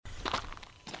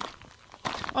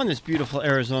On this beautiful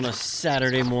Arizona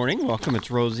Saturday morning, welcome.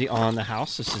 It's Rosie on the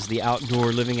house. This is the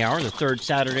Outdoor Living Hour, the third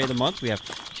Saturday of the month. We have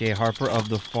Jay Harper of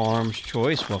the Farm's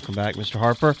Choice. Welcome back, Mr.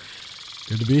 Harper.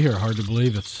 Good to be here. Hard to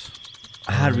believe it's...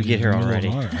 How did we get here already?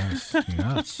 It's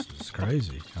nuts. It's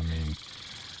crazy. I mean,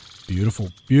 beautiful,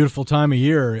 beautiful time of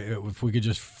year. If we could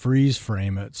just freeze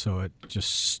frame it so it just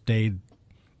stayed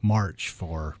March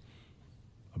for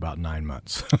about 9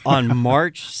 months. On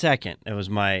March 2nd, it was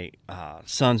my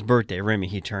son's birthday, Remy.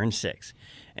 He turned 6.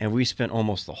 And we spent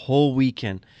almost the whole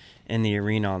weekend in the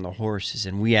arena on the horses,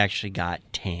 and we actually got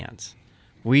tans.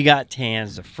 We got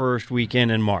tans the first weekend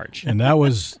in March. And that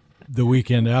was the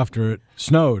weekend after it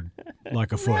snowed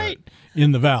like a foot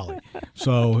in the valley.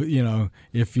 So, you know,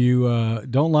 if you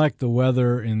don't like the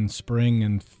weather in spring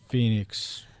in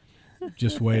Phoenix,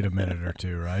 just wait a minute or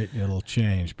two, right? It'll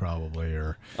change probably,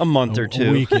 or a month or two.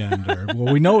 A weekend.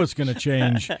 Well, we know it's going to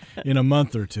change in a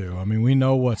month or two. I mean, we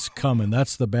know what's coming.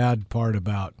 That's the bad part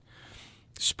about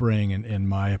spring, in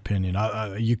my opinion.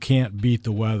 You can't beat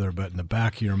the weather, but in the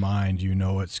back of your mind, you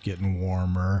know it's getting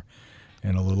warmer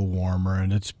and a little warmer,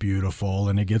 and it's beautiful,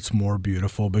 and it gets more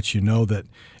beautiful. But you know that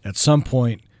at some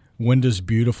point, when does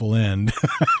beautiful end?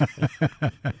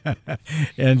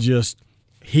 And just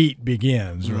heat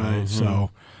begins, right? Mm-hmm.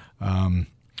 So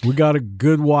we got a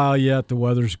good while yet. The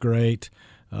weather's great.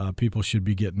 People should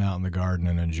be getting out in the garden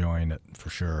and enjoying it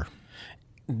for sure.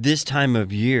 This time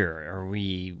of year, are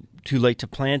we too late to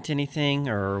plant anything,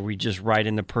 or are we just right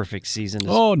in the perfect season?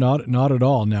 Oh, not at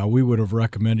all. Now, we would have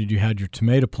recommended you had your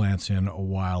tomato plants in a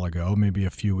while ago, maybe a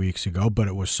few weeks ago, but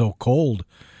it was so cold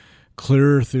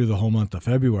clear through the whole month of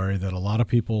February that a lot of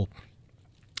people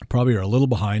probably are a little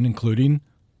behind, including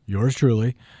yours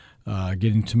truly,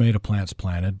 getting tomato plants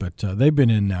planted, but they've been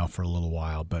in now for a little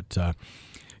while. But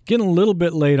getting a little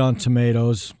bit late on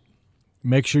tomatoes.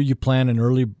 Make sure you plant an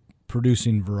early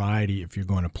producing variety if you're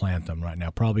going to plant them right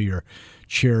now. Probably your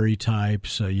cherry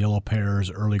types, yellow pears,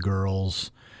 early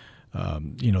girls.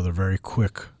 They're very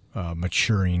quick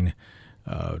maturing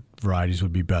varieties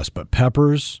would be best. But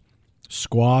peppers,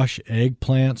 squash,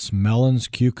 eggplants, melons,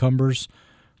 cucumbers,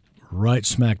 right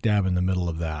smack dab in the middle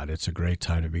of that. It's a great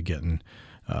time to be getting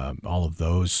all of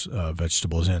those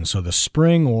vegetables in. So the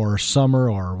spring or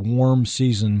summer or warm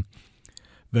season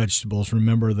vegetables,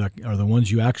 remember, are the ones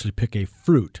you actually pick a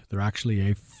fruit. They're actually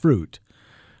a fruit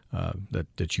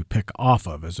that you pick off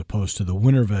of, as opposed to the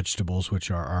winter vegetables,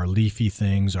 which are our leafy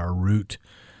things, our root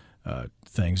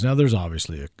things. Now, there's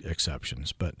obviously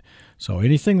exceptions, but so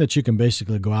anything that you can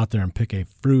basically go out there and pick a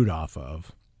fruit off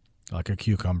of, like a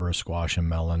cucumber, a squash, a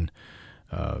melon,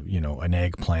 an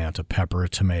eggplant, a pepper, a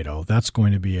tomato, that's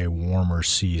going to be a warmer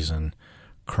season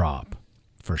crop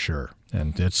for sure.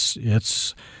 And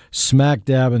it's smack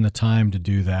dab in the time to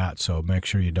do that, so make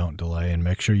sure you don't delay, and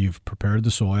make sure you've prepared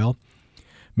the soil.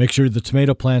 Make sure the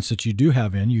tomato plants that you do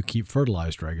have in, you keep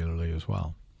fertilized regularly as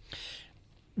well.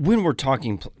 When we're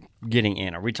talking getting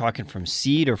in, are we talking from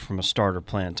seed or from a starter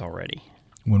plant already?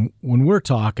 When we're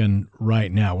talking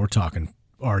right now, we're talking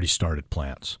already started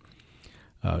plants.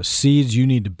 Seeds, you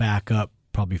need to back up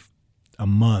probably a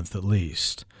month at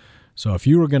least. So if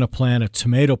you were going to plant a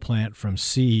tomato plant from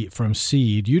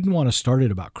seed, you'd want to start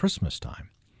it about Christmas time,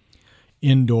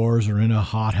 indoors or in a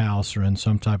hothouse or in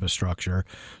some type of structure,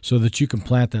 so that you can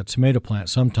plant that tomato plant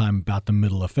sometime about the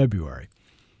middle of February.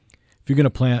 If you're going to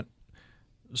plant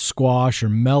squash or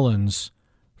melons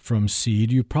from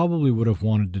seed, you probably would have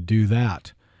wanted to do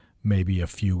that maybe a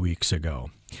few weeks ago.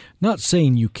 Not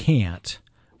saying you can't,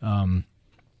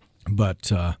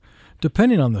 but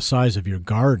depending on the size of your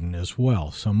garden as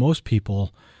well. So most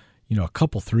people, a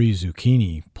couple 3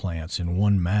 zucchini plants in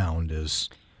one mound is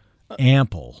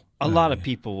ample. A lot of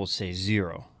people will say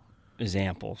 0 is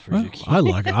ample for zucchini.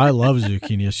 I love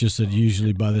zucchini. It's just that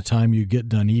usually by the time you get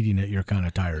done eating it, you're kind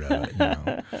of tired of it.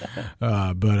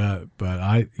 But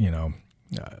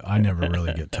I never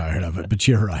really get tired of it. But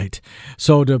you're right.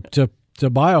 So to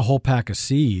buy a whole pack of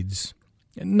seeds,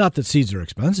 not that seeds are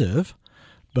expensive,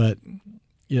 but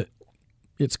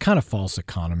it's kind of false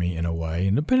economy in a way.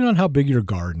 And depending on how big your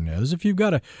garden is, if you've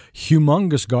got a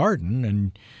humongous garden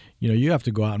and you have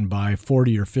to go out and buy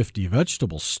 40 or 50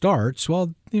 vegetable starts,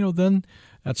 well, then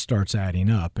that starts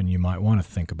adding up, and you might want to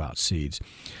think about seeds.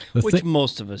 Which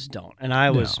most of us don't. And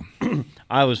I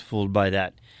was fooled by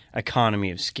that economy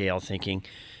of scale, thinking,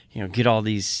 get all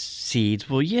these seeds.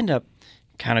 Well, you end up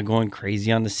kind of going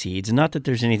crazy on the seeds. And not that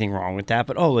there's anything wrong with that,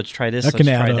 but let's try this, let's try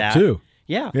that. That can add up too.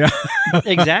 Yeah.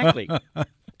 Exactly.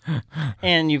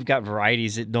 And you've got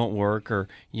varieties that don't work, or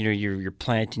you're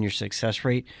planting your success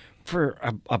rate for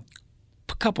a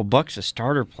a couple bucks a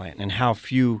starter plant and how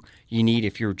few you need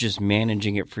if you're just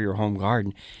managing it for your home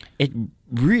garden, it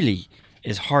really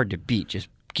is hard to beat just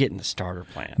getting the starter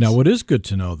plants. Now, what is good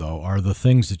to know, though, are the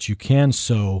things that you can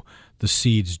sow the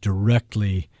seeds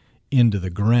directly into the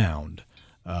ground.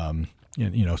 And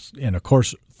of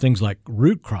course, things like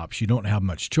root crops, you don't have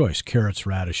much choice. Carrots,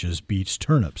 radishes, beets,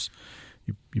 turnips.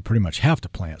 You pretty much have to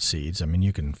plant seeds. I mean,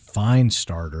 you can find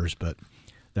starters, but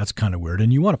that's kind of weird.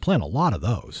 And you want to plant a lot of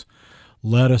those.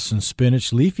 Lettuce and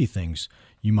spinach, leafy things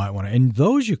you might want to. And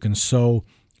those you can sow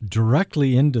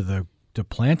directly into the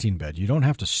planting bed. You don't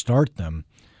have to start them,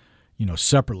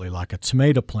 separately. Like a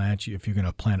tomato plant, if you're going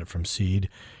to plant it from seed,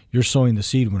 you're sowing the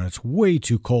seed when it's way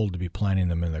too cold to be planting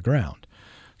them in the ground.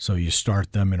 So you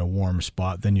start them in a warm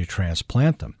spot, then you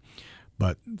transplant them.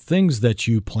 But things that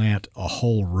you plant a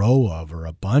whole row of or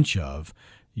a bunch of,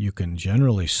 you can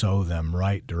generally sow them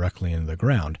right directly into the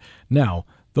ground. Now,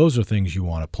 those are things you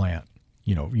want to plant,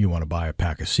 you want to buy a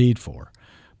pack of seed for.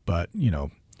 But, if you're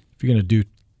going to do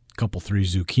a couple, 3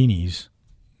 zucchinis,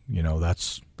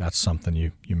 that's something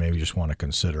you maybe just want to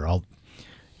consider.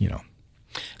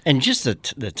 And just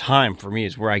the time for me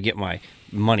is where I get my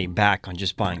money back on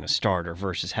just buying the starter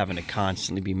versus having to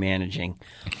constantly be managing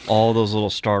all those little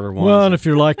starter ones. Well, and if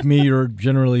you're like me, you're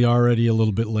generally already a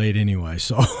little bit late anyway.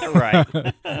 So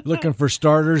right. Looking for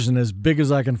starters and as big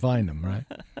as I can find them, right?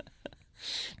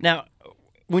 Now,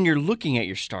 when you're looking at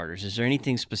your starters, is there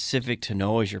anything specific to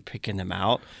know as you're picking them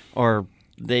out? Or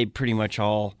they pretty much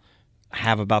all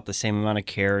have about the same amount of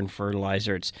care and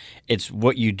fertilizer? It's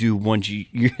what you do once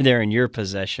you're there in your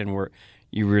possession where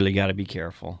you really got to be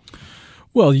careful.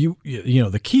 Well,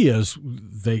 the key is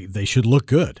they should look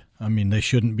good. I mean, they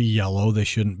shouldn't be yellow. They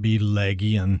shouldn't be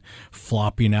leggy and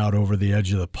flopping out over the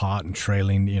edge of the pot and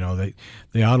trailing.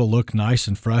 They ought to look nice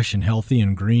and fresh and healthy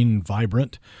and green and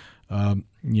vibrant.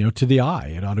 To the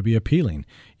eye, it ought to be appealing.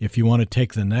 If you want to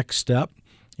take the next step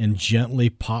and gently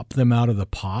pop them out of the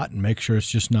pot and make sure it's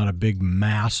just not a big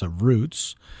mass of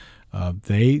roots,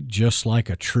 they, just like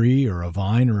a tree or a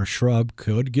vine or a shrub,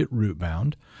 could get root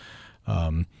bound.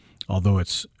 Although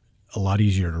it's a lot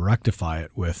easier to rectify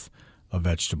it with a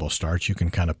vegetable starch. You can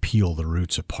kind of peel the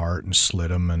roots apart and slit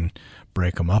them and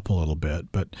break them up a little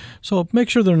bit. But so make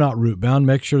sure they're not root bound.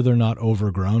 Make sure they're not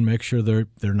overgrown. Make sure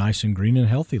they're nice and green and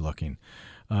healthy looking.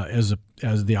 As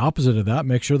the opposite of that,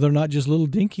 make sure they're not just little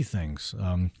dinky things.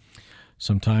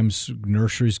 Sometimes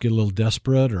nurseries get a little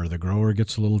desperate, or the grower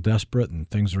gets a little desperate, and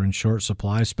things are in short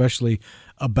supply, especially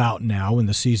about now when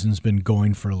the season's been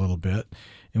going for a little bit,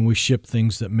 and we ship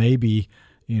things that may be,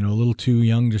 a little too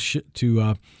young to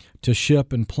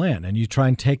ship and plant. And you try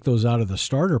and take those out of the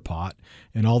starter pot,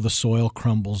 and all the soil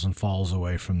crumbles and falls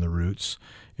away from the roots,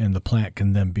 and the plant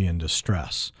can then be in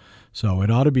distress. So it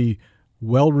ought to be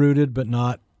well-rooted but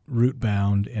not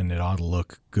root-bound, and it ought to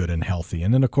look good and healthy.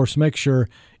 And then, of course, make sure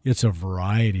it's a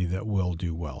variety that will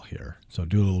do well here. So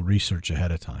do a little research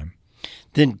ahead of time.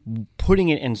 Then putting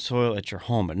it in soil at your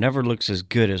home, it never looks as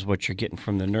good as what you're getting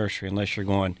from the nursery unless you're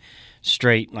going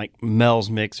straight like Mel's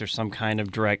Mix or some kind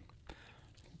of direct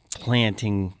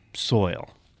planting soil.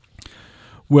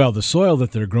 Well, the soil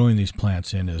that they're growing these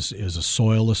plants in is a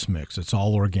soilless mix. It's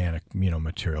all organic,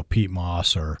 material, peat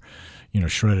moss or,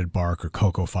 shredded bark or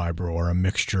cocoa fiber or a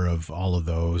mixture of all of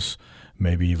those,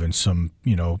 maybe even some,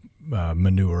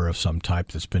 manure of some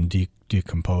type that's been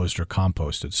decomposed or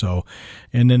composted. So,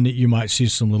 and then you might see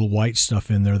some little white stuff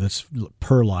in there that's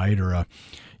perlite or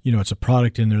it's a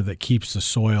product in there that keeps the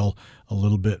soil a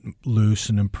little bit loose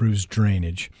and improves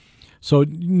drainage. So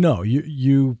no,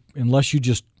 you unless you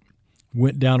just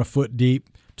went down a foot deep,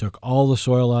 took all the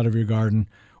soil out of your garden,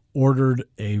 ordered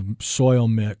a soil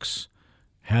mix,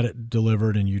 had it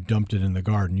delivered, and you dumped it in the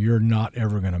garden, you're not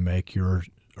ever going to make your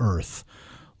earth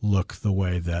look the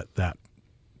way that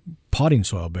potting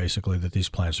soil, basically, that these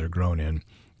plants are grown in,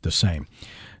 the same.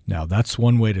 Now, that's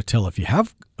one way to tell if you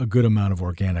have a good amount of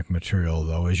organic material,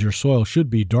 though, is your soil should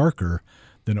be darker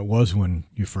than it was when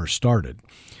you first started.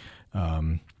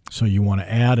 So you want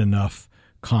to add enough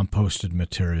composted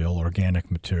material,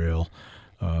 organic material,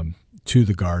 to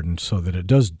the garden so that it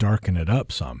does darken it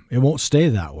up some. It won't stay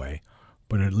that way,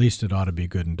 but at least it ought to be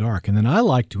good and dark. And then I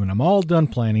like to, when I'm all done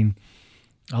planting,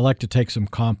 I like to take some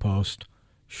compost,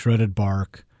 shredded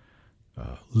bark,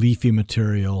 leafy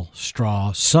material,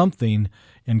 straw, something,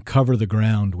 and cover the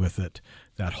ground with it.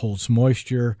 That holds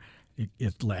moisture.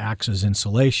 It acts as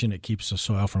insulation. It keeps the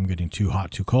soil from getting too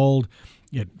hot, too cold.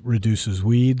 It reduces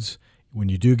weeds. When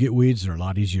you do get weeds, they're a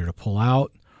lot easier to pull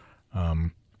out.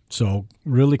 So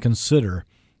really consider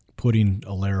putting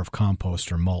a layer of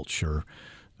compost or mulch or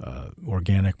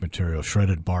organic material,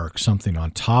 shredded bark, something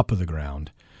on top of the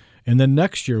ground. And then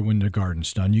next year when the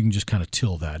garden's done, you can just kind of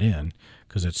till that in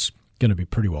because it's going to be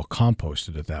pretty well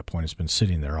composted at that point. It's been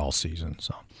sitting there all season.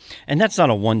 So, And that's not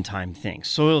a one-time thing.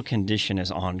 Soil condition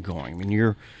is ongoing. I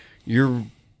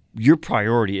mean, your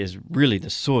priority is really the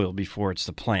soil before it's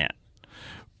the plant.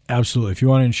 Absolutely. If you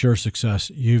want to ensure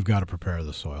success, you've got to prepare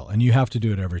the soil, and you have to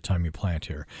do it every time you plant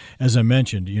here. As I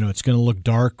mentioned, it's going to look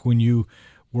dark when you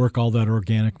work all that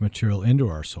organic material into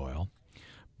our soil,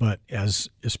 but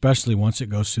especially once it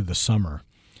goes through the summer,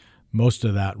 most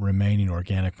of that remaining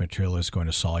organic material is going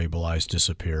to solubilize,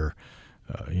 disappear.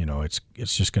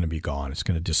 It's just going to be gone. It's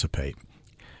going to dissipate.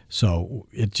 So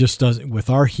it just doesn't, with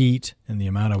our heat and the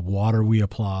amount of water we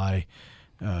apply,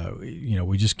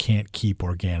 we just can't keep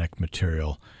organic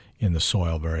material in the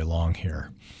soil very long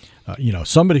here.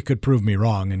 Somebody could prove me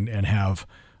wrong and have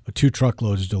 2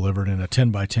 truckloads delivered in a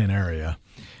 10 by 10 area,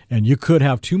 and you could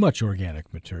have too much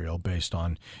organic material based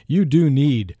on, you do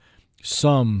need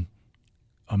some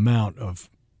amount of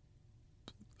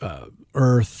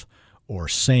earth or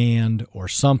sand or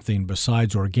something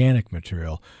besides organic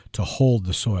material to hold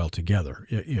the soil together.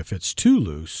 If it's too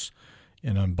loose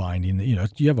and unbinding,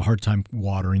 you have a hard time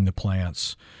watering the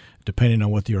plants. Depending on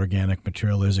what the organic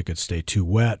material is, it could stay too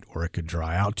wet or it could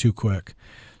dry out too quick.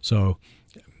 So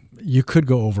you could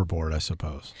go overboard, I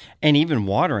suppose. And even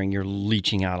watering, you're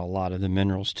leaching out a lot of the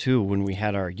minerals too. When we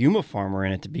had our Yuma farmer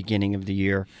in at the beginning of the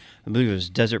year, I believe it was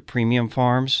Desert Premium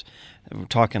Farms, we're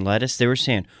talking lettuce, they were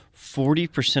saying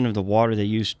 40% of the water they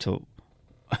use to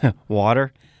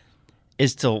water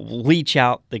is to leach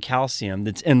out the calcium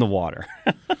that's in the water.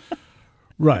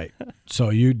 Right. So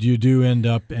you do end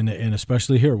up, and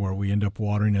especially here where we end up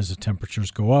watering as the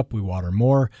temperatures go up, we water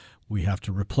more. We have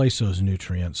to replace those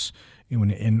nutrients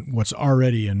in what's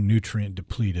already a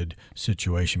nutrient-depleted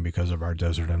situation because of our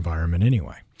desert environment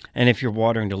anyway. And if you're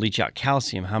watering to leach out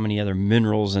calcium, how many other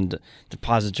minerals and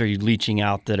deposits are you leaching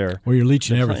out that are... Well, you're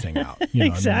leaching everything out.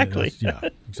 Exactly.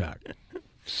 Exactly.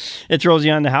 It's Rosie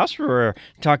on the House. We're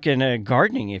talking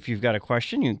gardening. If you've got a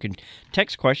question, you can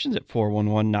text questions at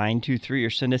 411-923 or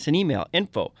send us an email,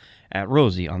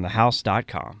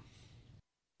 info@rosieonthehouse.com.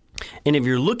 And if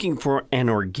you're looking for an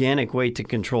organic way to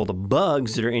control the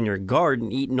bugs that are in your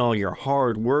garden, eating all your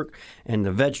hard work and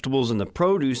the vegetables and the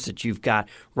produce that you've got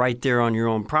right there on your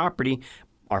own property,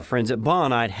 our friends at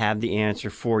Bonide have the answer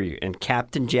for you. And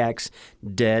Captain Jack's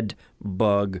Dead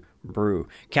Bug Brew.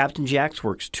 Captain Jack's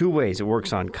works 2 ways. It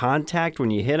works on contact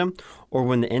when you hit them or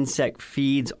when the insect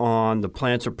feeds on the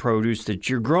plants or produce that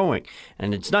you're growing.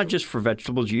 And it's not just for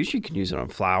vegetables use. You can use it on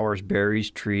flowers,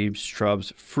 berries, trees,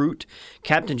 shrubs, fruit.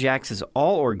 Captain Jack's is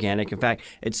all organic. In fact,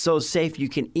 it's so safe you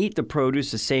can eat the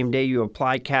produce the same day you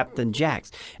apply Captain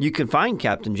Jack's. You can find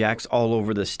Captain Jack's all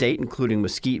over the state, including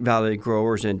Mesquite Valley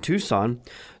Growers in Tucson,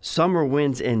 Summer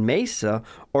Winds in Mesa,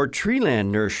 or Treeland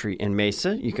Nursery in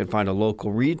Mesa. You can find a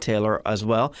local retailer as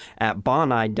well at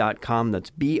bonide.com. That's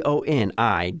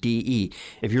Bonide.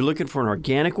 If you're looking for an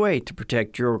organic way to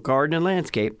protect your garden and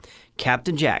landscape,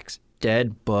 Captain Jack's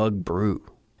Dead Bug Brew.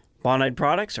 Bonide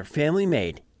products are family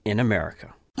made in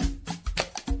America.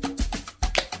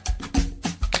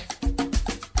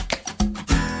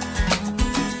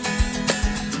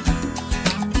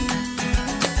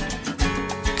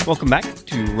 Welcome back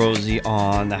to Rosie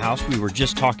on the House. We were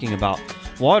just talking about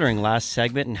watering last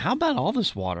segment, and how about all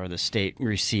this water the state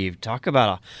received? Talk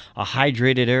about a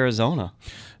hydrated Arizona.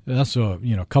 That's a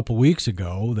couple weeks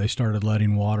ago they started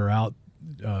letting water out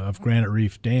of Granite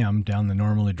Reef Dam down the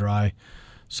normally dry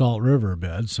Salt River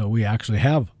bed. So we actually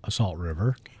have a Salt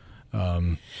River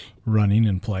running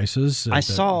in places. I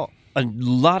saw a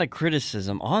lot of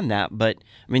criticism on that, but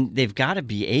I mean, they've got to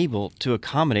be able to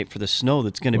accommodate for the snow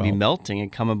that's going to be melting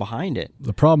and coming behind it.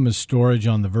 The problem is storage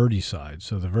on the Verde side.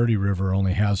 So the Verde River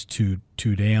only has two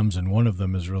dams, and one of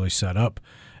them is really set up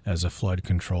as a flood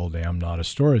control dam, not a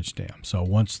storage dam. So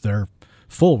once they're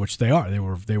full, which they are,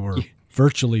 they were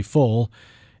virtually full,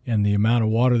 and the amount of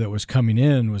water that was coming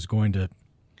in was going to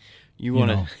You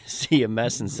want to see a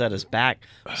mess and set us back.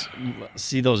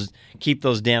 Keep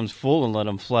those dams full and let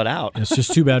them flood out. It's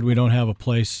just too bad we don't have a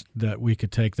place that we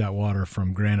could take that water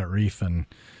from Granite Reef and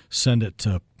send it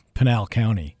to Pinal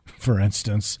County, for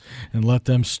instance, and let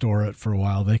them store it for a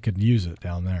while. They could use it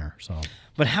down there. So,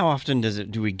 but how often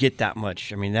do we get that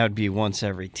much? I mean, that would be once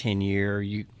every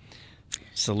 10-year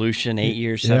solution, 8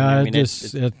 years. 7. Yeah, I mean,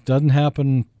 it doesn't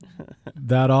happen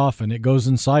that often. It goes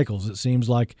in cycles. It seems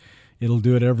like it'll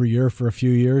do it every year for a few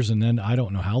years, and then I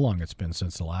don't know how long it's been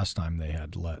since the last time they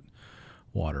had let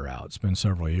water out. It's been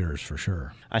several years for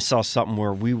sure. I saw something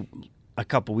where a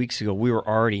couple weeks ago, we were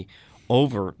already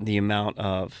over the amount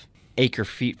of acre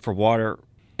feet for water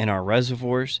in our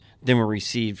reservoirs. Then we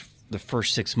received the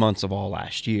first 6 months of all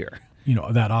last year.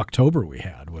 That October we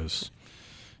had was,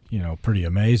 pretty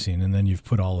amazing. And then you've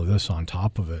put all of this on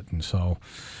top of it. And so,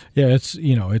 yeah,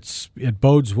 it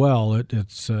bodes well. It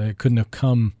couldn't have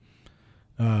come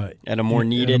at a more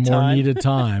needed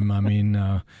time. I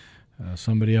mean,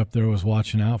 somebody up there was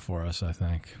watching out for us, I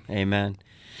think. Amen.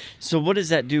 So what does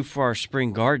that do for our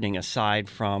spring gardening aside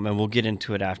from, and we'll get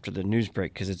into it after the news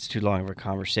break because it's too long of a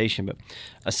conversation, but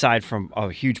aside from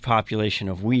a huge population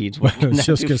of weeds, what can that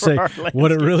do for our landscape?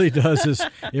 What it really does is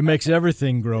it makes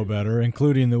everything grow better,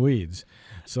 including the weeds.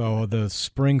 So the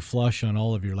spring flush on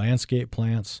all of your landscape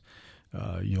plants,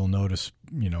 you'll notice,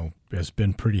 has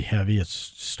been pretty heavy. It's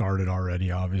started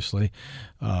already, obviously,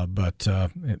 but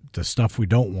the stuff we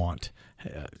don't want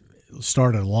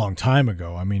started a long time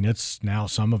ago. I mean, it's now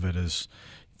some of it is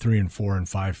 3 and 4 and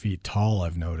 5 feet tall.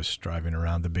 I've noticed driving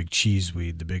around the big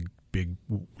cheeseweed, the big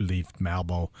leaf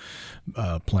malbo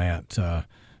plant.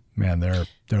 Man,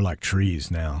 they're like trees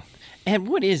now. And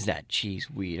what is that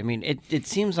cheeseweed? I mean, it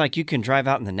seems like you can drive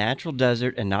out in the natural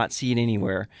desert and not see it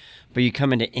anywhere, but you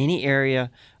come into any area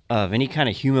of any kind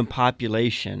of human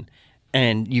population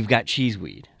and you've got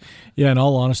cheeseweed. Yeah, in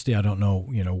all honesty, I don't know,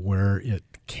 where it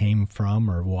came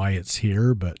from or why it's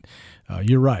here, but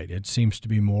you're right. It seems to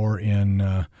be more in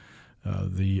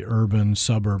the urban,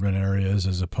 suburban areas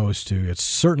as opposed to, it's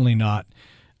certainly not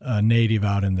native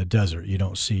out in the desert. You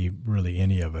don't see really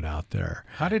any of it out there.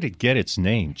 How did it get its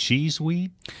name?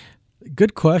 Cheeseweed?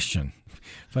 Good question.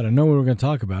 If I'd have known we were going to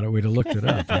talk about it, we'd have looked it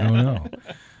up. I don't know.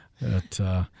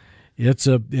 But, it's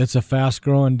a fast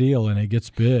growing deal and it gets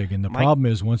big. And the problem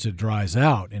is once it dries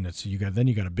out and you got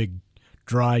a big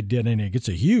dry dead and it gets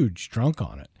a huge trunk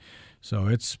on it. So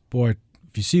if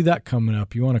you see that coming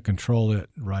up, you want to control it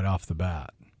right off the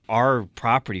bat. Our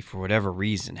property, for whatever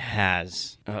reason,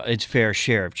 has its fair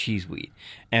share of cheeseweed.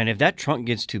 And if that trunk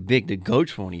gets too big, the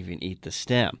goats won't even eat the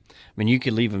stem. I mean, you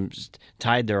could leave them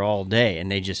tied there all day,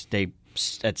 and they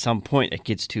at some point it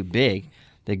gets too big.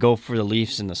 They go for the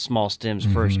leaves and the small stems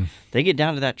first. They get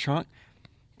down to that trunk,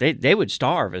 they would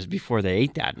starve as before they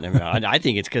ate that. I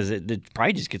think it's because it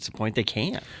probably just gets to the point they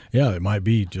can't. Yeah, it might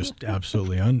be just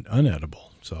absolutely unedible.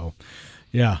 So,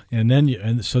 yeah,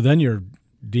 so then you're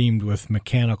deemed with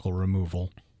mechanical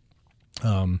removal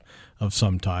of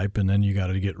some type, and then you got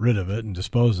to get rid of it and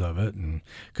dispose of it, and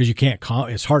because you can't,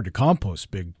 it's hard to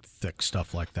compost big, thick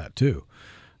stuff like that too.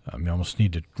 You almost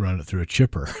need to run it through a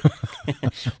chipper.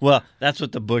 Well, that's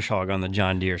what the bush hog on the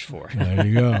John Deere's for. There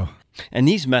you go. And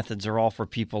these methods are all for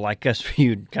people like us.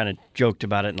 You kind of joked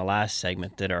about it in the last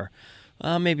segment that are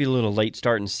maybe a little late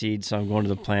starting seeds, so I'm going to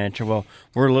the planter. Well,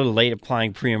 we're a little late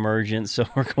applying pre-emergent, so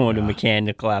we're going to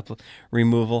mechanical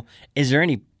removal. Is there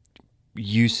any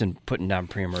use in putting down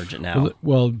pre-emergent now?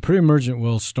 Well, pre-emergent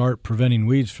will start preventing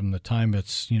weeds from the time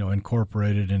it's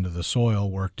incorporated into the soil,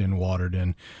 worked in, watered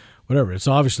in, whatever. It's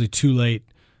obviously too late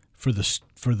for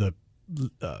the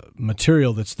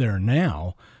material that's there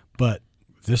now, but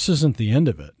this isn't the end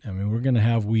of it. I mean, we're going to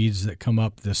have weeds that come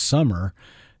up this summer.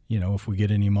 If we get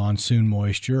any monsoon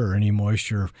moisture or any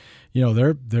moisture,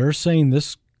 they're saying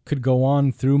this could go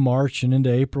on through March and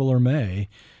into April or May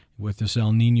with this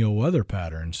El Nino weather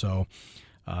pattern. So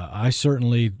I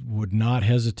certainly would not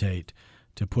hesitate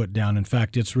to put down. In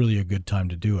fact, it's really a good time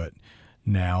to do it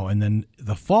now. And then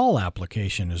the fall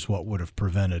application is what would have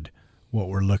prevented what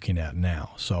we're looking at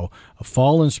now. So a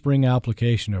fall and spring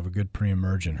application of a good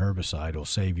pre-emergent herbicide will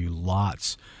save you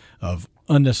lots of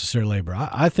unnecessary labor.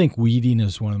 I think weeding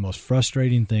is one of the most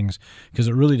frustrating things because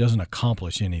it really doesn't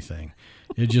accomplish anything.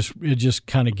 It just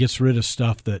kind of gets rid of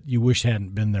stuff that you wish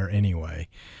hadn't been there anyway.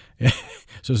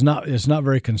 So it's not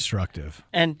very constructive.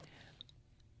 And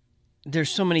there's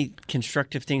so many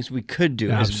constructive things we could do.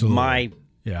 Absolutely. My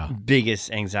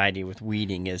biggest anxiety with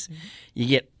weeding is you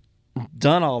get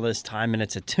done all this time and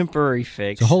it's a temporary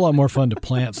fix. It's a whole lot more fun to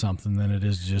plant something than it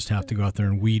is to just have to go out there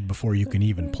and weed before you can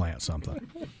even plant something.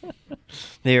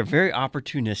 They are very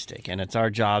opportunistic, and it's our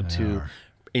job to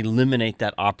eliminate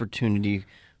that opportunity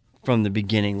from the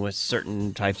beginning with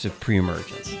certain types of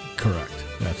pre-emergence. Correct.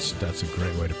 That's a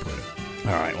great way to put it.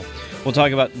 All right. Well, we'll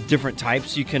talk about different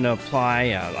types you can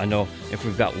apply. I know if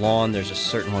we've got lawn, there's a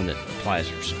certain one that applies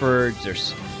for spurge.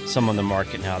 There's some on the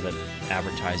market now that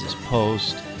advertises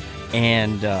post,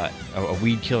 and a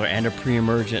weed killer and a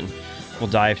pre-emergent. We'll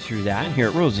dive through that here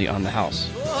at Rosie on the House.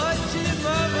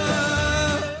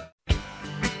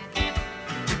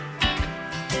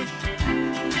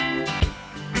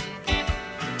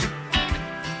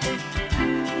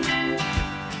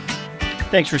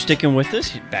 Thanks for sticking with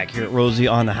us. Back here at Rosie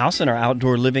on the House in our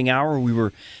outdoor living hour, we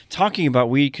were talking about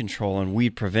weed control and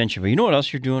weed prevention. But you know what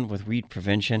else you're doing with weed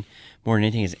prevention more than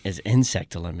anything is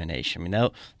insect elimination. I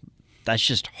mean, that's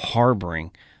just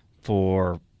harboring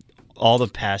for all the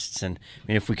pests. And I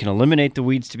mean, if we can eliminate the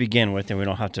weeds to begin with, then we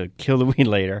don't have to kill the weed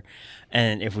later.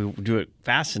 And if we do it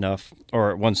fast enough,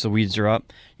 or once the weeds are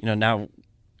up, now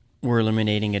we're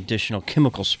eliminating additional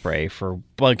chemical spray for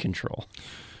bug control.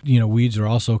 Weeds are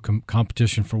also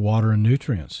competition for water and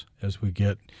nutrients as we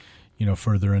get,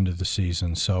 further into the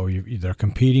season. So they're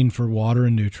competing for water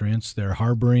and nutrients. They're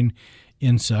harboring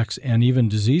insects and even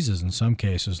diseases in some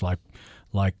cases,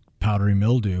 like powdery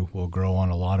mildew will grow on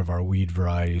a lot of our weed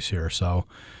varieties here. So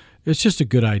it's just a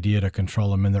good idea to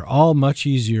control them. And they're all much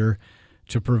easier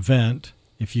to prevent,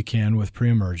 if you can, with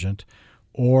pre-emergent,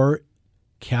 or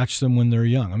catch them when they're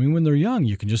young. I mean, when they're young,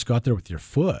 you can just go out there with your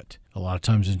foot. A lot of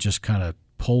times and just kind of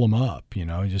pull them up, you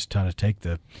just kind of take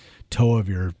the toe of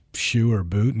your shoe or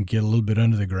boot and get a little bit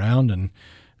under the ground, and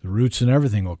the roots and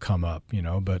everything will come up,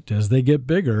 But as they get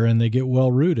bigger and they get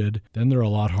well rooted, then they're a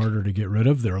lot harder to get rid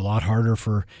of. They're a lot harder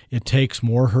it takes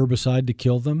more herbicide to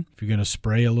kill them. If you're going to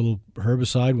spray a little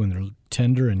herbicide when they're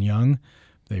tender and young,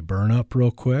 they burn up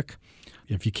real quick.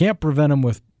 If you can't prevent them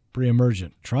with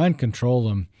pre-emergent, try and control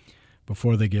them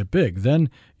before they get big. Then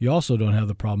you also don't have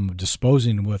the problem of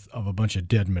disposing of a bunch of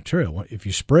dead material. If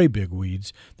you spray big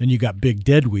weeds, then you got big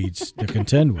dead weeds to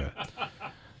contend with.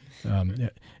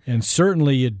 And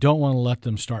certainly you don't want to let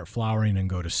them start flowering and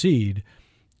go to seed,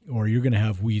 or you're going to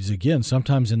have weeds again.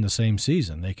 Sometimes in the same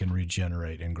season, they can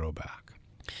regenerate and grow back.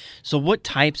 So what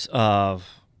types of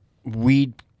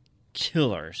weed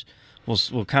killers,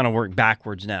 we'll kind of work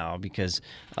backwards now, because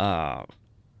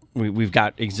we've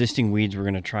got existing weeds we're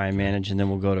going to try and manage, and then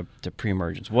we'll go to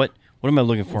pre-emergence. What am I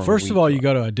looking for? Well, first of all, you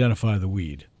got to identify the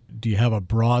weed. Do you have a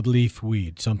broadleaf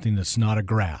weed, something that's not a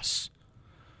grass?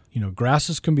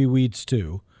 Grasses can be weeds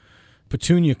too.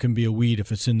 Petunia can be a weed if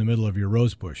it's in the middle of your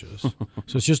rose bushes.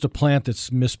 So it's just a plant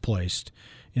that's misplaced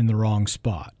in the wrong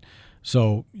spot.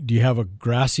 So do you have a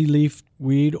grassy leaf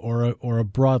weed or a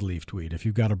broadleafed weed? If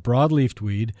you've got a broadleafed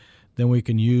weed, then we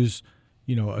can use,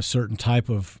 a certain type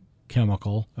of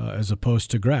chemical as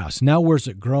opposed to grass. Now, where's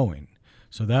it growing?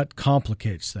 So that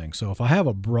complicates things. So if I have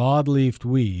a broadleafed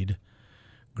weed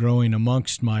growing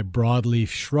amongst my broadleaf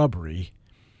shrubbery,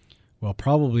 well,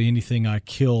 probably anything I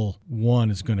kill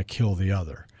one is going to kill the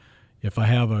other. If I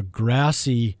have a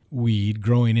grassy weed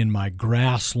growing in my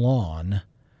grass lawn,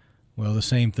 well, the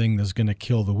same thing that's going to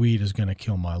kill the weed is going to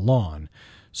kill my lawn.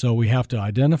 So we have to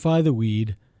identify the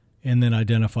weed and then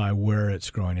identify where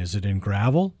it's growing. Is it in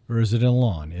gravel or is it in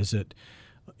lawn? Is it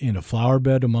in a flower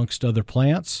bed amongst other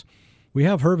plants? We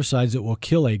have herbicides that will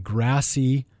kill a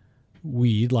grassy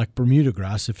weed like Bermuda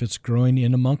grass if it's growing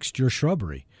in amongst your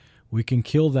shrubbery. We can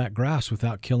kill that grass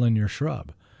without killing your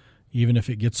shrub, even if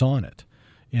it gets on it.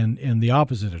 And the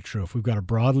opposite is true. If we've got a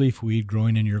broadleaf weed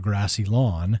growing in your grassy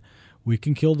lawn, we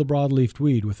can kill the broadleaf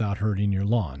weed without hurting your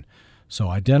lawn. So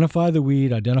identify the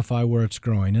weed, identify where it's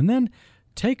growing, and then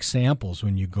take samples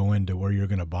when you go into where you're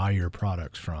going to buy your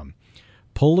products from.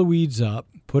 Pull the weeds up,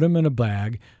 put them in a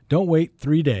bag. Don't wait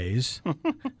 3 days.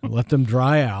 Let them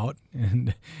dry out,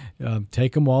 and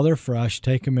take them while they're fresh.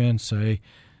 Take them in, say,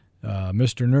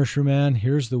 Mr. Nurseryman,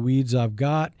 here's the weeds I've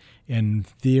got, and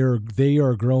they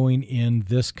are growing in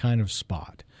this kind of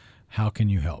spot. How can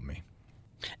you help me?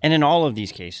 And in all of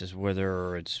these cases,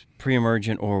 whether it's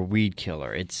pre-emergent or weed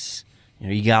killer, it's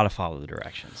you got to follow the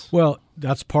directions. Well,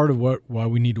 that's part of why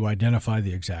we need to identify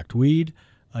the exact weed,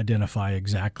 identify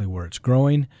exactly where it's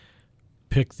growing,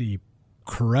 pick the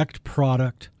correct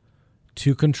product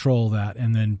to control that,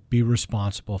 and then be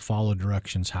responsible, follow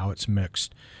directions, how it's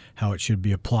mixed, how it should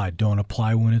be applied. Don't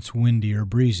apply when it's windy or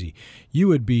breezy. You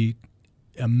would be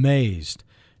amazed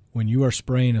when you are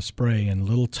spraying a spray in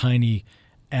little tiny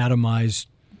atomized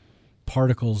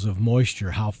particles of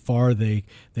moisture, how far they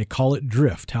call it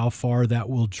drift, how far that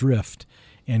will drift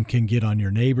and can get on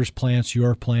your neighbor's plants,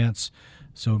 your plants.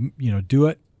 So, do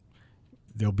it.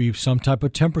 There'll be some type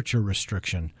of temperature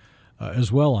restriction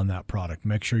as well on that product.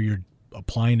 Make sure you're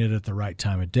applying it at the right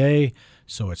time of day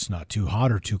so it's not too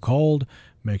hot or too cold.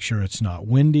 Make sure it's not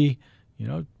windy.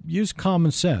 Use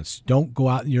common sense. Don't go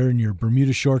out there in your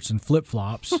Bermuda shorts and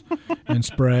flip-flops and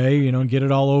spray, and get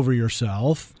it all over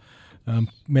yourself.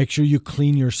 Make sure you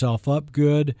clean yourself up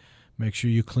good. Make sure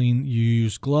you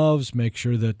use gloves. Make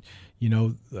sure that,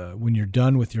 when you're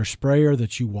done with your sprayer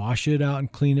that you wash it out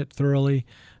and clean it thoroughly.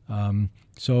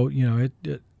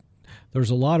 There's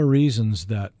a lot of reasons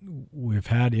that we've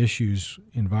had issues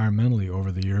environmentally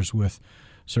over the years with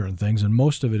certain things, and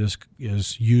most of it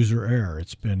is user error.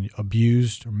 It's been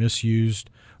abused or misused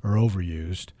or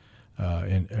overused,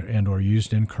 and or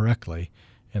used incorrectly,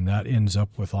 and that ends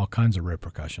up with all kinds of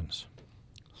repercussions.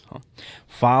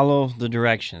 Follow the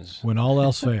directions. When all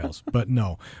else fails. But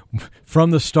no,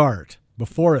 from the start,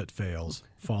 before it fails,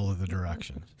 follow the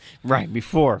directions. Right,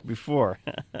 before.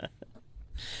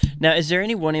 Now, is there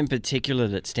anyone in particular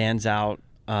that stands out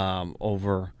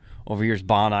over years?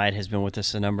 Bonide has been with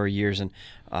us a number of years, and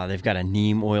they've got a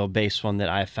neem oil-based one that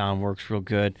I found works real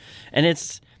good. And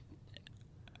it's,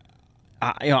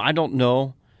 I don't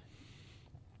know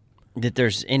that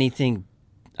there's anything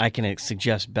I can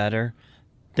suggest better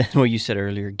than what you said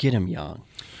earlier. Get them young.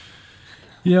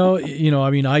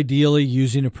 Ideally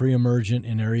using a pre-emergent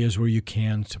in areas where you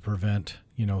can to prevent,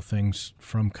 things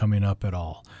from coming up at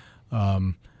all.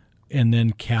 And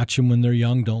then catch them when they're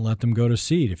young. Don't let them go to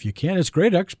seed. If you can, it's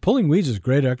great. Pulling weeds is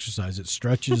great exercise. It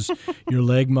stretches your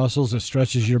leg muscles. It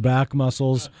stretches your back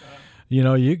muscles.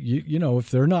 If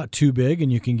they're not too big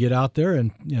and you can get out there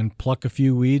and pluck a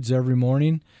few weeds every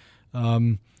morning,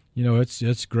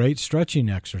 it's great stretching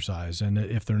exercise. And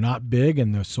if they're not big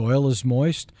and the soil is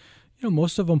moist,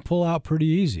 most of them pull out pretty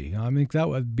easy. I think that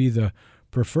would be the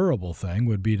preferable thing,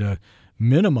 would be to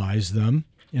minimize them.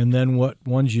 And then what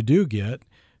ones you do get,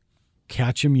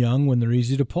 catch them young when they're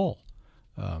easy to pull.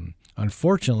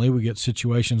 Unfortunately, we get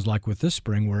situations like with this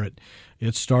spring where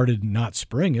it started not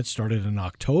spring, it started in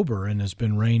October and has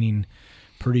been raining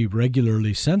pretty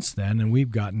regularly since then. And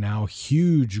we've got now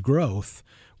huge growth,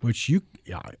 which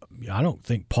I don't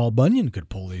think Paul Bunyan could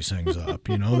pull these things up.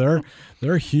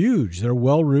 They're huge. They're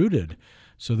well rooted.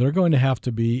 So they're going to have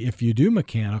to be, if you do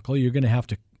mechanical, you're going to have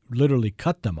to literally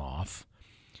cut them off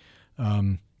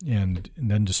and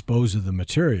then dispose of the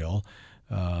material.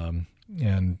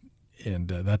 And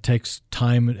that takes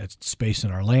time and space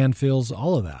in our landfills,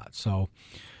 all of that. So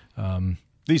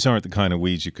these aren't the kind of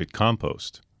weeds you could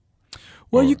compost.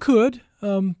 Well, you could.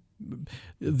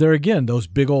 There again, those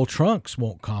big old trunks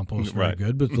won't compost very Right.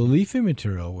 good, but the leafy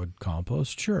material would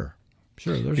compost. Sure.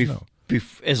 There's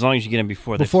As long as you get them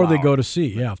before they they flower. go to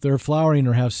seed. Yeah, if they're flowering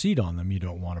or have seed on them, you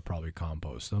don't want to probably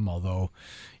compost them. Although,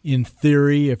 in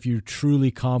theory, if you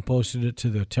truly composted it to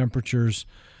the temperatures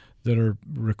that are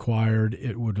required,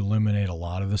 it would eliminate a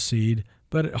lot of the seed.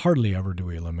 But hardly ever do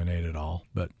we eliminate it all.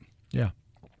 But yeah.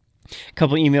 A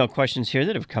couple email questions here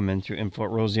that have come in through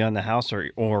info@Rosie on the House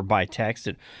or by text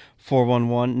at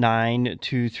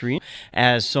 411-923.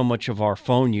 As so much of our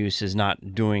phone use is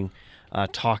not doing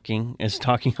talking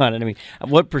on it. I mean,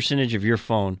 what percentage of your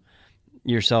cell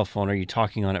phone, are you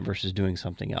talking on it versus doing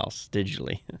something else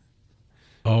digitally?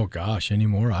 Oh, gosh,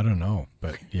 anymore? I don't know.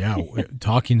 But, yeah,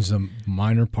 talking's a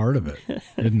minor part of it,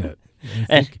 isn't it?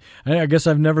 I guess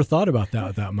I've never thought about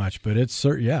that much, but it's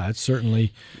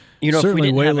certainly...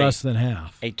 certainly way less than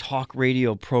half. A talk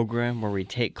radio program where we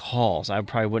take calls, I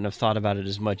probably wouldn't have thought about it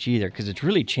as much either, because it's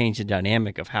really changed the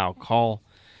dynamic of how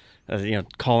call-in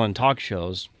talk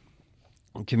shows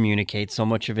communicate. So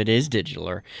much of it is digital,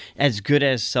 or as good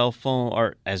as cell phone,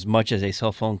 or as much as a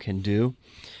cell phone can do.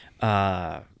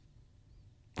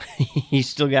 You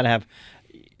still got to have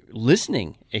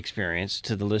listening experience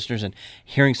to the listeners, and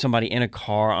hearing somebody in a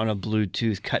car on a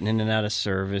Bluetooth cutting in and out of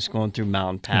service, going through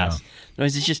mountain paths. No,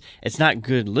 it's not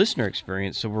good listener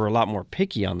experience, so we're a lot more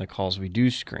picky on the calls we do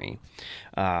screen.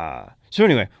 So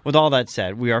anyway, with all that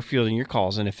said, we are fielding your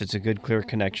calls, and if it's a good, clear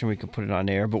connection, we can put it on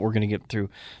air, but we're going to get through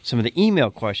some of the email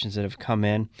questions that have come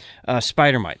in.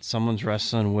 Spider mites. Someone's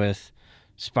wrestling with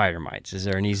spider mites. Is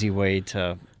there an easy way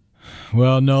to...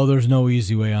 Well, no, there's no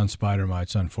easy way on spider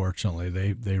mites,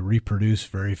 unfortunately. They reproduce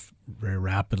very, very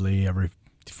rapidly every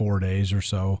 4 days or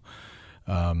so.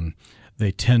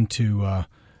 They tend to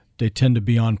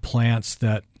be on plants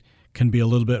that can be a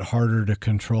little bit harder to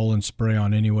control and spray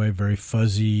on anyway, very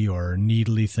fuzzy or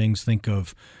needly things. Think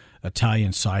of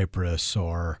Italian cypress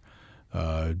or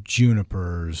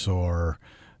junipers or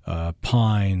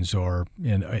pines or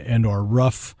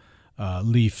rough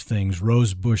leaf things,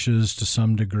 rose bushes to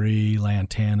some degree,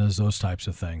 lantanas, those types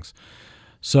of things.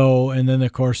 So, and then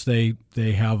of course they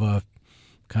have a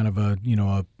kind of a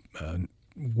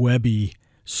webby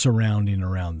surrounding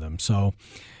around them. So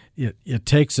it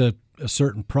takes a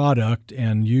certain product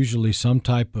and usually some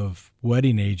type of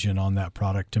wetting agent on that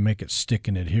product to make it stick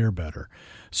and adhere better.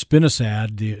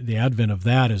 Spinosad, the advent of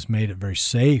that has made it very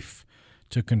safe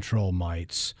to control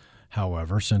mites,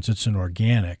 however, since it's an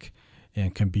organic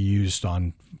and can be used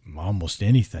on almost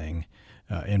anything,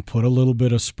 and put a little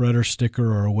bit of spreader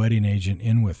sticker or a wetting agent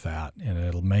in with that, and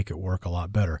it'll make it work a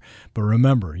lot better. But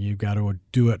remember, you've got to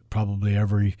do it probably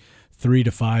every 3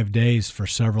 to 5 days for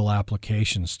several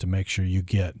applications to make sure you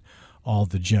get all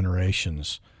the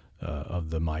generations of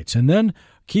the mites. And then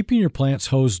keeping your plants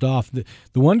hosed off. The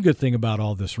one good thing about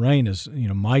all this rain is,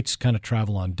 mites kind of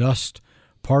travel on dust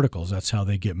particles. That's how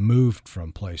they get moved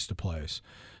from place to place.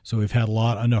 So we've had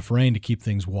enough rain to keep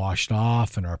things washed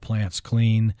off and our plants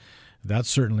clean. That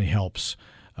certainly helps.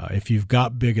 If you've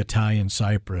got big Italian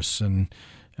cypress, and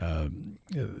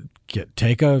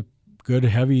take a good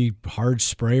heavy hard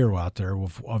sprayer out there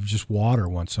of just water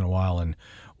once in a while and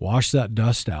wash that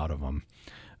dust out of them.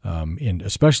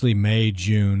 Especially May,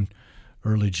 June,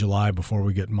 early July, before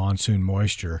we get monsoon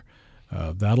moisture,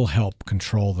 that'll help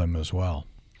control them as well.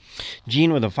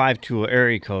 Gene with a 520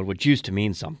 area code, which used to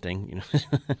mean something.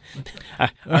 I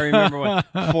remember when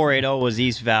 480 was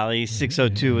East Valley,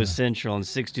 602 was Central, and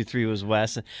 623 was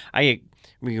West.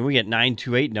 We get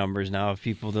 928 numbers now of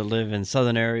people that live in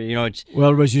southern area. Well,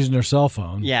 everybody's using their cell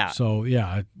phone. Yeah. So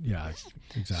exactly.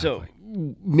 So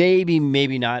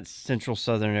maybe not central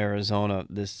southern Arizona.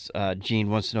 This Gene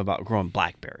wants to know about growing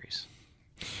blackberries.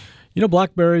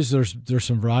 Blackberries. There's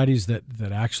some varieties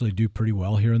that actually do pretty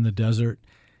well here in the desert.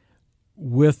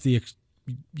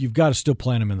 You've got to still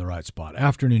plant them in the right spot.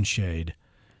 Afternoon shade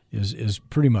is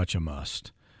pretty much a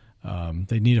must.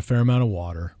 They need a fair amount of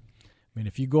water. I mean,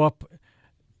 if you go up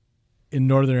in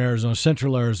northern Arizona,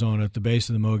 central Arizona, at the base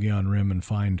of the Mogollon Rim and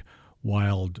find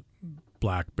wild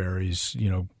blackberries,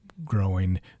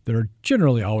 growing, they're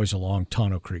generally always along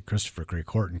Tonto Creek, Christopher Creek,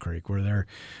 Horton Creek, where they're,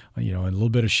 in a little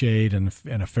bit of shade and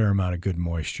a fair amount of good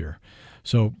moisture.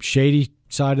 So shady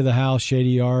side of the house, shady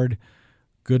yard,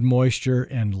 good moisture,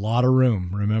 and a lot of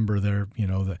room. Remember, the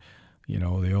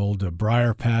old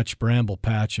briar patch, bramble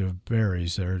patch of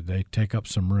berries. They take up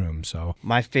some room. So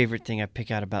my favorite thing I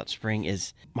pick out about spring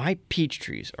is my peach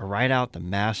trees are right out the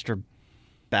master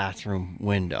bathroom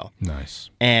window.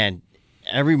 Nice. And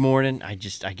every morning I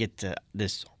get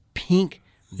this pink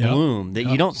bloom that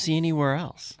you don't see anywhere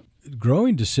else.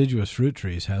 Growing deciduous fruit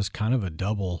trees has kind of a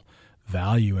double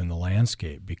value in the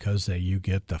landscape because you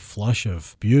get the flush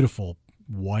of beautiful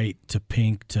white to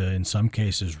pink to, in some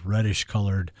cases, reddish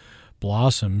colored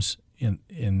blossoms in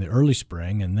the early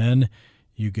spring, and then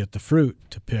you get the fruit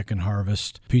to pick and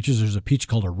harvest. Peaches, there's a peach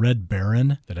called a Red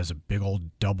Baron that has a big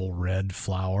old double red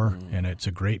flower, and it's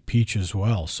a great peach as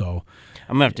well. So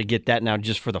I'm gonna have to get that now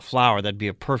just for the flower. That'd be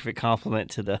a perfect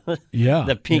complement to the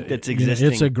pink that's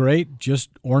existing. It's a great, just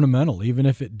ornamental. Even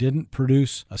if it didn't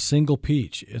produce a single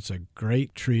peach, it's a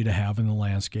great tree to have in the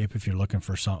landscape if you're looking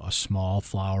for a small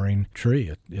flowering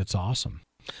tree. It's awesome.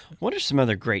 What are some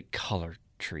other great color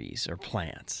trees or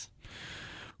plants?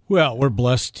 Well, we're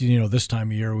blessed, this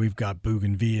time of year we've got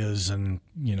bougainvilleas and,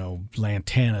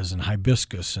 lantanas and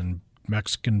hibiscus and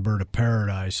Mexican bird of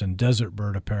paradise and desert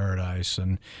bird of paradise,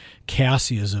 and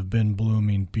cassias have been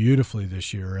blooming beautifully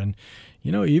this year. And,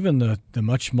 even the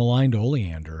much maligned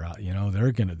oleander,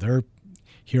 they're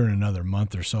here in another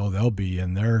month or so, they'll be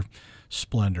in their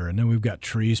splendor. And then we've got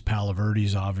trees, palo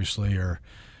verdes obviously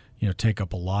take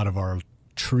up a lot of our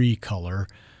tree color,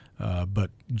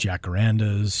 but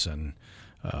jacarandas and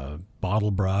bottle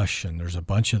brush, and there's a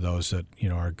bunch of those that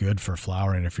are good for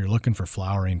flowering. If you're looking for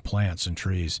flowering plants and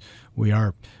trees, we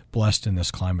are blessed in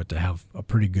this climate to have a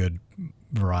pretty good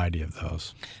variety of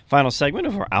those. Final segment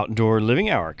of our Outdoor Living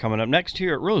Hour coming up next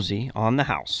here at Rosie on the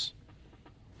House.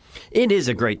 It is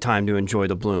a great time to enjoy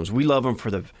the blooms. We love them for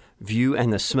the view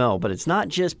and the smell, but it's not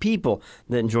just people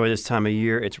that enjoy this time of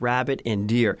year. It's rabbit and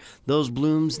deer. Those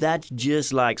blooms, that's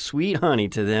just like sweet honey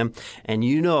to them. And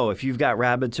if you've got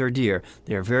rabbits or deer,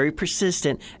 they're very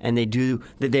persistent, and they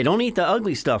don't eat the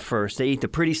ugly stuff first. They eat the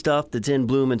pretty stuff that's in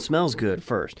bloom and smells good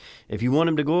first. If you want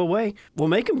them to go away, we'll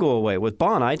make them go away with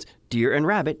Bonnites. Deer and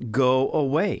rabbit go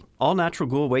away. All natural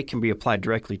go away can be applied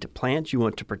directly to plants you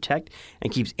want to protect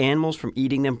and keeps animals from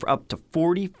eating them for up to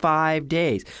 45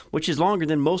 days, which is longer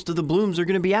than most of the blooms are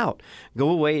going to be out. Go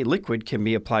away liquid can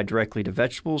be applied directly to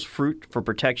vegetables, fruit for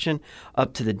protection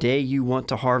up to the day you want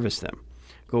to harvest them.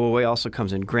 Go Away also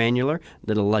comes in granular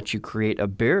that'll let you create a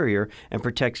barrier and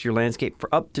protects your landscape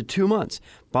for up to 2 months.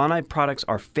 Bonide products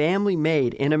are family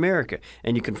made in America,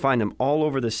 and you can find them all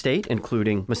over the state,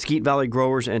 including Mesquite Valley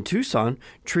Growers in Tucson,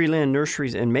 Treeland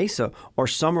Nurseries in Mesa, or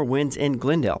Summer Winds in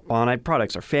Glendale. Bonide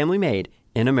products are family made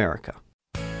in America.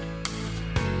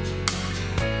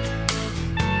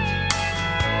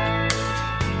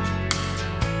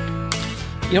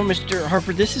 Mr.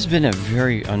 Harper, this has been a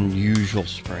very unusual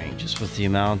spring, just with the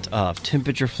amount of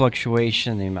temperature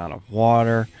fluctuation, the amount of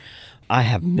water. I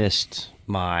have missed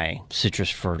my citrus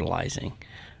fertilizing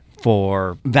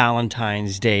for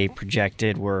Valentine's Day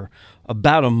projected. We're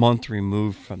about a month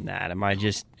removed from that. Am I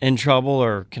just in trouble,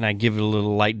 or can I give it a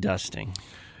little light dusting?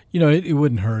 It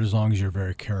wouldn't hurt as long as you're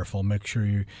very careful. Make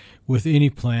sure with any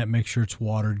plant, make sure it's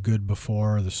watered good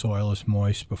before, the soil is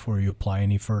moist before you apply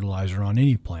any fertilizer on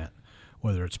any plant,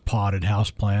 whether it's potted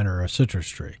house plant or a citrus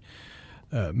tree.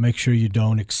 Make sure you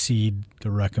don't exceed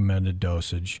the recommended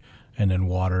dosage, and then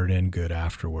water it in good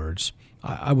afterwards.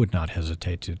 I would not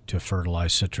hesitate to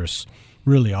fertilize citrus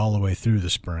really all the way through the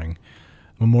spring.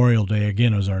 Memorial Day,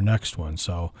 again, is our next one.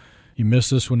 So you miss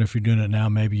this one if you're doing it now.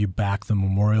 Maybe you back the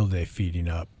Memorial Day feeding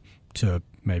up to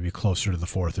maybe closer to the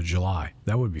 4th of July.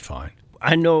 That would be fine.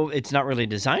 I know it's not really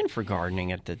designed for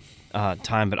gardening at the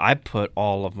time, but I put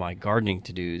all of my gardening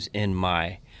to-dos in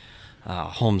my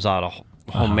Homes Auto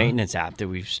home maintenance app that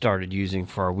we've started using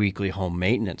for our weekly home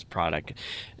maintenance product.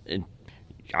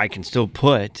 I can still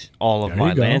put all of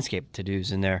my landscape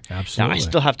to-dos in there. Absolutely. Now, I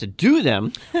still have to do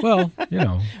them. Well,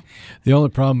 the only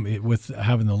problem with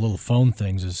having the little phone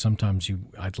things is sometimes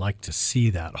I'd like to see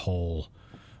that whole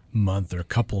month or a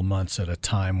couple of months at a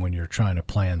time when you're trying to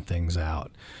plan things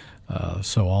out.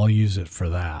 So I'll use it for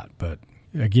that. But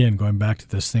again, going back to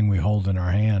this thing we hold in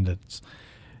our hand,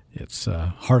 it's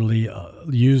hardly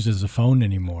used as a phone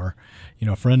anymore.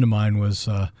 A friend of mine was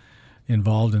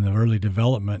involved in the early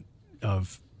development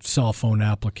of cell phone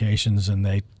applications, and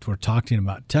they were talking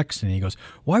about texting. He goes,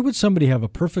 why would somebody have a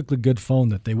perfectly good phone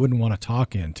that they wouldn't want to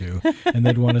talk into and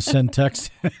they'd want to send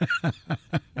text?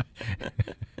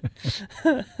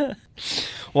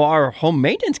 Well, our home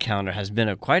maintenance calendar has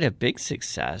been quite a big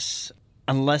success,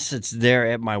 unless it's there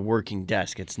at my working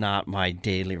desk. It's not my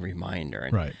daily reminder.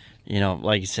 And, right.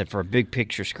 Like you said, for a big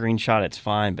picture screenshot, it's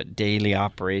fine, but daily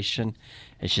operation,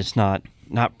 it's just not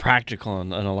practical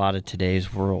in a lot of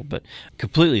today's world. But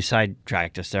completely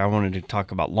sidetracked us there. I wanted to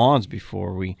talk about lawns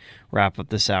before we wrap up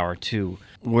this hour too.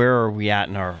 Where are we at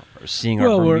in our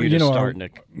Bermuda starting to?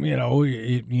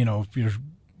 Your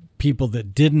people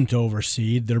that didn't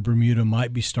overseed, their Bermuda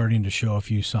might be starting to show a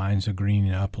few signs of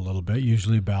greening up a little bit.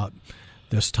 Usually about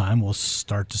this time we'll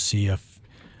start to see a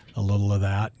little of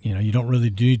that. You don't really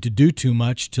need to do too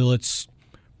much till it's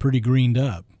pretty greened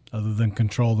up, other than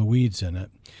control the weeds in it.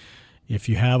 If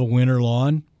you have a winter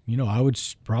lawn, I would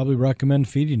probably recommend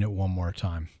feeding it one more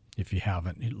time if you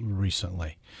haven't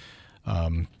recently,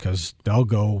 because they'll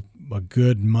go a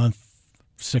good month,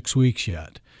 6 weeks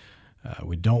yet.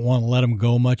 We don't want to let them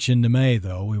go much into May,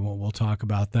 though. We'll talk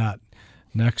about that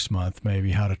next month,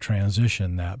 maybe how to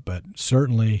transition that. But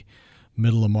certainly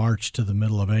middle of March to the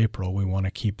middle of April, we want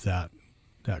to keep that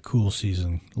cool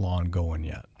season lawn going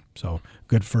yet. So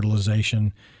good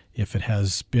fertilization. If it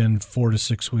has been 4 to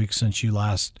 6 weeks since you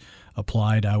last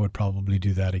applied, I would probably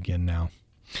do that again now.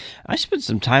 I spent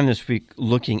some time this week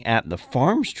looking at the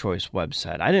Farm's Choice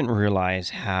website. I didn't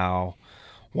realize how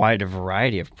wide a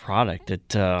variety of product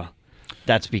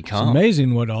that's become. It's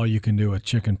amazing what all you can do with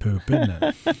chicken poop,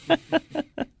 isn't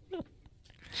it?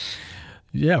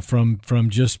 Yeah, from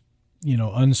just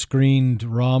unscreened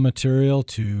raw material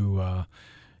to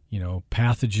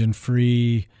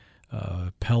pathogen-free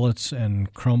pellets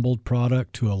and crumbled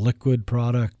product to a liquid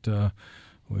product.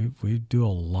 We do a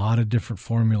lot of different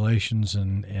formulations,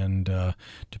 and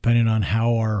depending on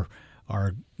how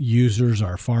our users,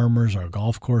 our farmers, our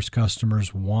golf course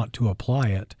customers want to apply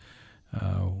it,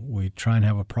 we try and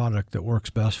have a product that works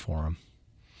best for them.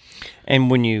 And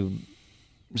when you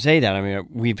say that,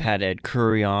 we've had Ed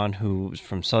Curry on, who's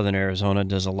from Southern Arizona,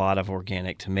 does a lot of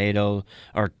organic tomato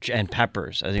and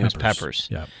peppers. I think it was peppers.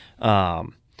 Yeah.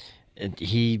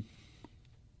 He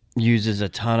uses a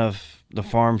ton of the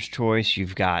Farm's Choice.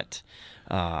 You've got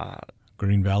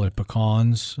Green Valley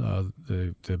pecans,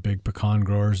 the big pecan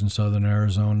growers in Southern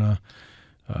Arizona.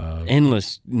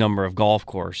 Endless number of golf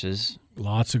courses.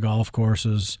 Lots of golf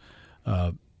courses.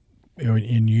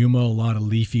 In Yuma, a lot of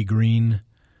leafy green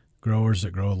growers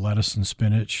that grow lettuce and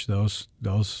spinach.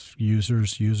 Those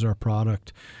users use our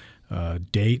product.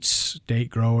 Date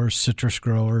growers, citrus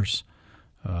growers.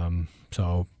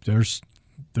 So there's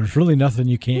really nothing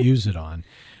you can't use it on.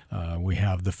 We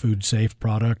have the food safe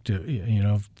product,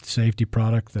 safety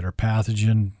product that are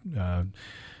pathogen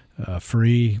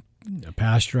free,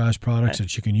 pasteurized products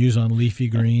that you can use on leafy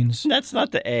greens. That's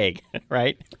not the egg,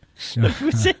 right? The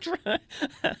food safe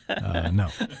no.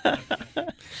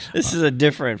 This is a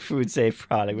different food safe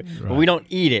product. Right. But we don't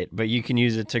eat it, but you can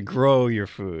use it to grow your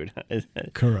food.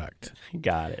 Correct.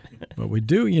 Got it. But we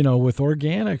do, with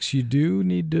organics, you do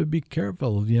need to be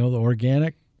careful. The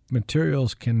organic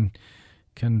materials can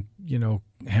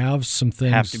have some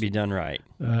things have to be done right,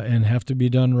 and have to be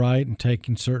done right, and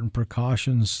taking certain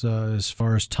precautions as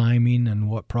far as timing and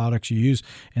what products you use.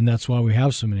 And that's why we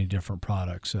have so many different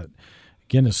products that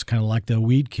Again, it's kind of like the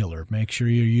weed killer. Make sure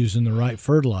you're using the right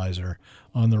fertilizer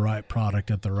on the right product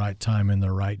at the right time in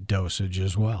the right dosage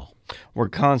as well. We're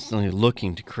constantly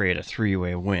looking to create a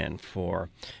three-way win for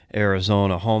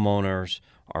Arizona homeowners,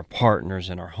 our partners,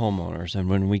 and our homeowners. And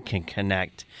when we can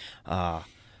connect a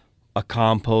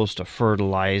compost, a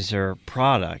fertilizer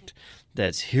product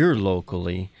that's here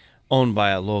locally, owned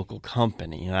by a local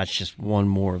company, that's just one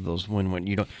more of those win-win.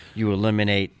 You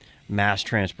eliminate mass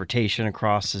transportation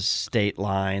across the state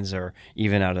lines or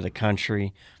even out of the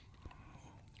country.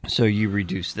 So you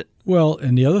reduce the. Well,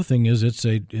 and the other thing is it's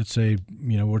a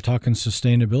we're talking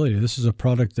sustainability. This is a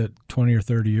product that 20 or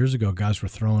 30 years ago guys were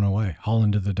throwing away,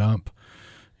 hauling to the dump.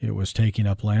 It was taking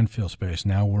up landfill space.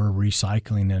 Now we're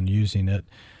recycling and using it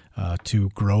to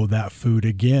grow that food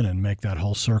again and make that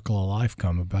whole circle of life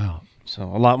come about. So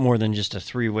a lot more than just a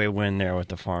three-way win there with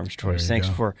the Farm's Choice. Thanks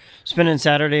go. for spending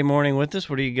Saturday morning with us.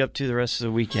 What do you get up to the rest of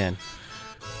the weekend?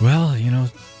 Well,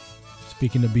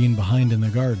 speaking of being behind in the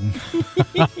garden,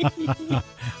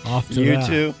 off to You that.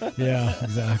 too. Yeah,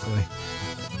 exactly.